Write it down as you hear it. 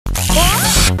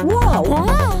Whoa!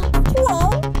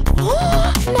 Whoa!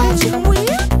 Magic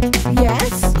wheel?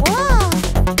 Yes. Whoa!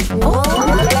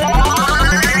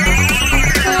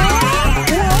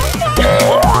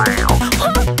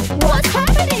 What's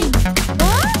happening?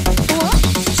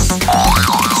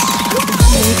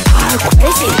 We are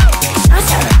crazy.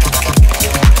 Answer.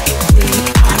 We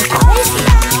are crazy.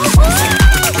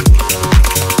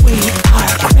 We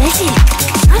are crazy.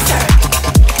 Answer.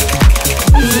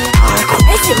 We are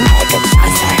crazy. Make an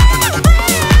answer.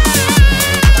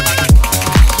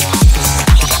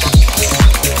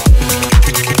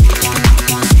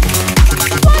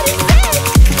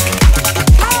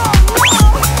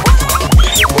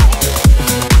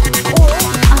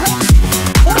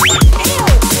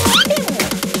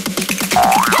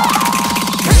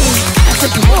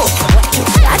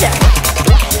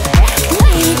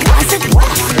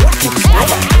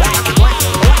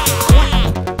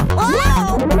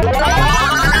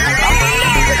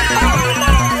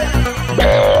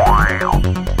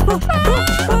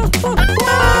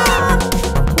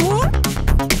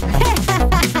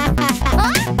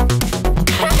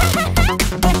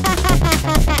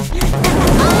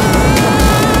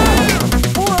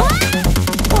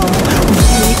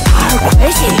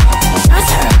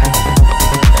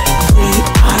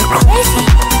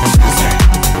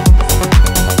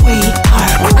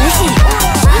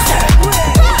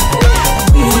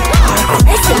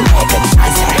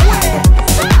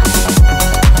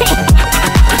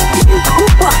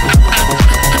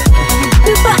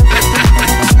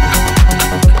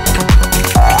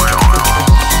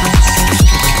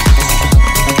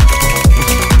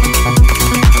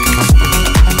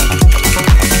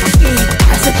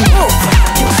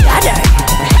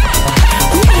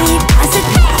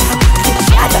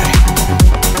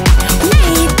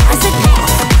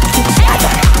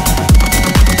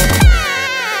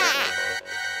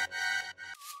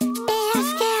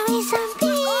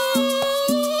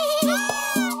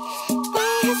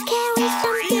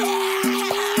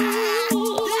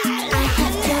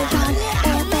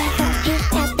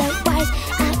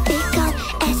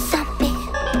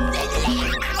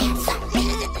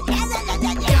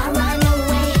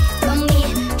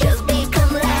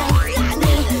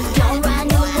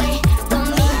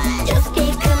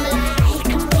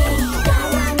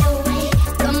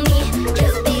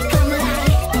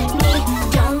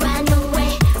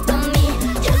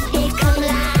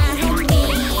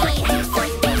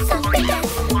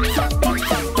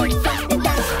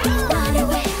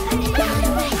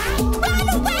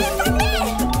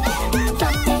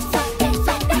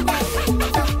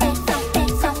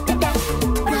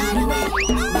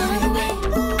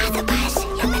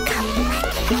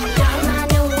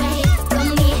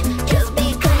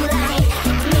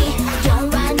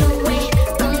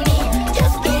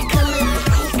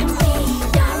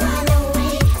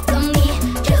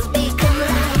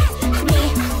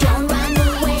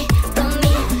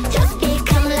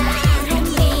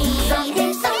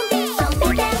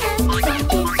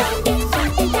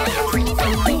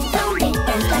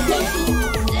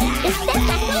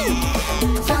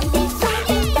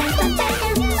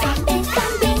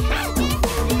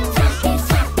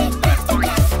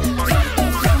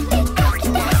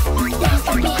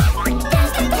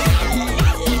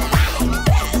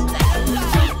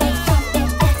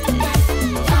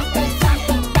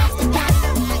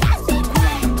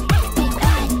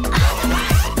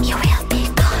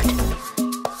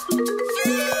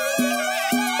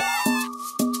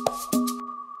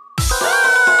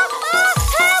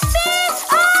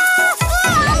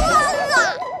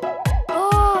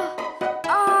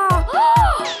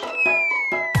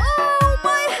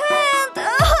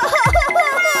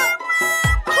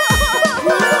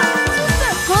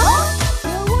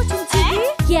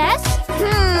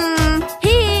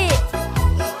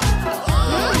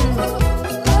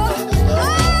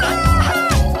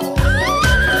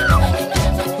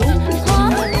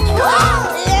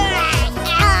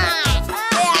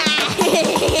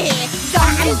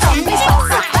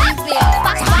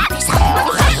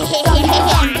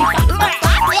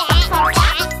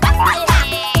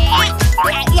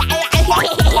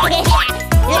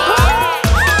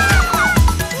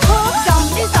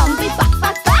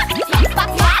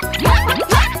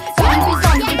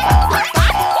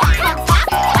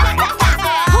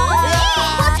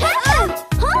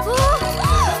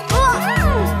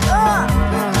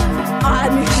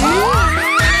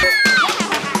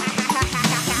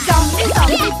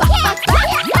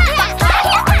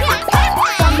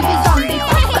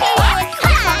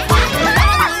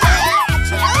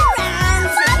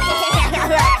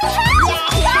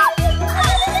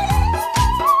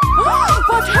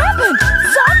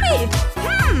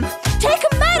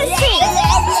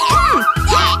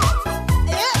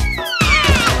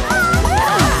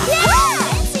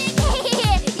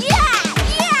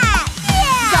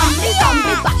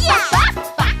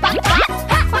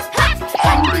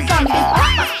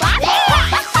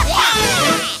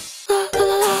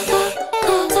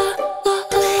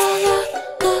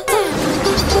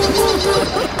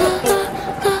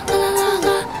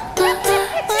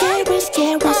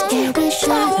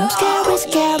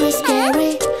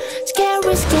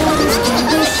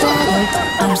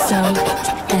 so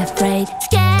afraid.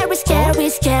 Scary, scary,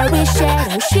 scary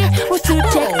shadow. She wants to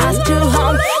take us to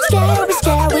home. Scary,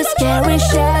 scary, scary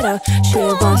shadow. She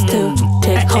wants to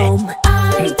take home.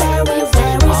 I'm very,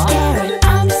 very scared.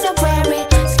 I'm so very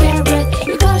scared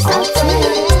because I'm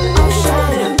afraid. Oh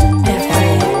shadow,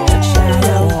 afraid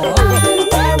shadow. I'm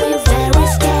very, very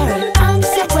scared. I'm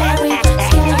so very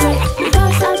scared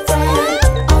because I'm afraid.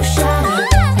 Oh shadow,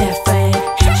 afraid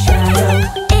shadow.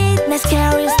 It's not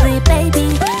scary, sleep baby.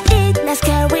 It's not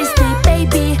scary, sleep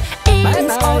baby.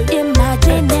 It's all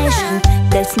imagination.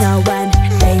 There's no one,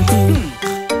 baby.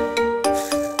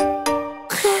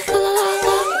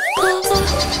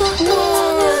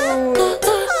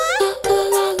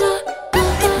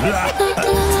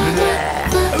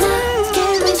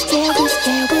 Scary, scary,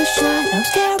 scary shadow.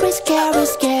 Scary, scary,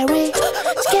 scary.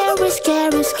 Scary,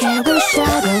 scary, scary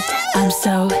shadow. I'm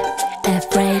so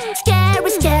afraid. Scary,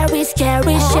 scary,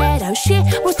 scary shadow. She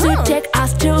wants to take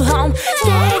us to home.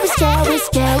 Scary, scary,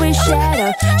 scary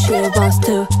shadow. She wants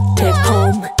to take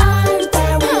home. I'm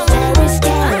very, very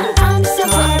scared. I'm so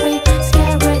very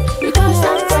scared because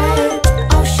I'm afraid.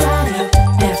 Oh shadow,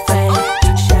 afraid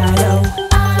shadow.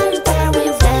 I'm very,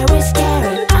 very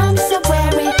scared. I'm so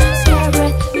very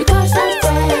scared because I'm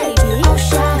afraid. Oh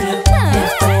shadow,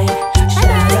 afraid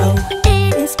shadow.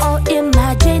 It is all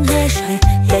imagination.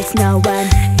 There's no one,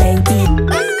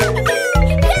 baby.